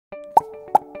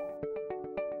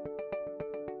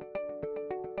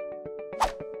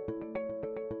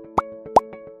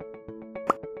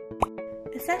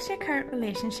Assess your current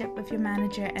relationship with your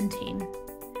manager and team.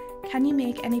 Can you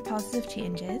make any positive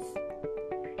changes?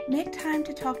 Make time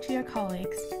to talk to your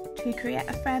colleagues to create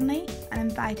a friendly and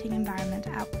inviting environment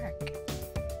at work.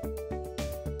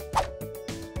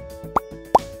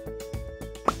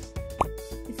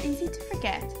 It's easy to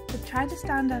forget, but try to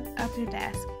stand up at your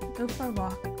desk, go for a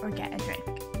walk or get a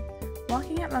drink.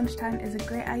 Walking at lunchtime is a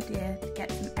great idea to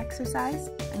get some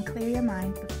exercise and clear your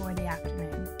mind before the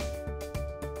afternoon.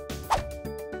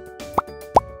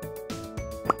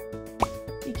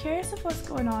 Be curious of what's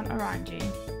going on around you.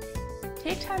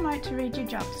 Take time out to read your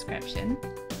job description.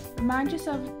 Remind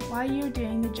yourself why you're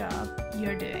doing the job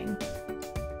you're doing.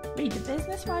 Read the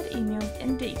business-wide emails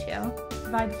in detail,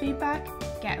 provide feedback,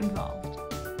 get involved.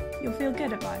 You'll feel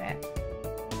good about it.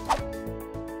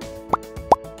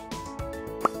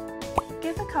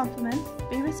 Give a compliment,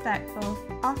 be respectful,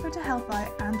 offer to help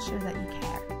out and show that you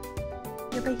care.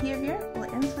 Your behaviour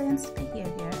will influence the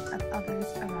behaviour of others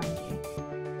around you.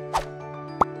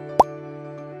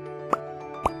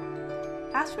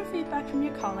 Ask for feedback from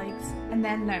your colleagues and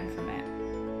then learn from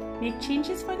it. Make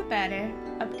changes for the better,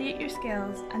 update your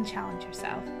skills and challenge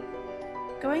yourself.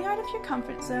 Going out of your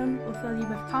comfort zone will fill you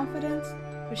with confidence,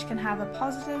 which can have a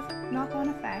positive knock-on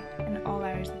effect in all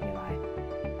areas of your life.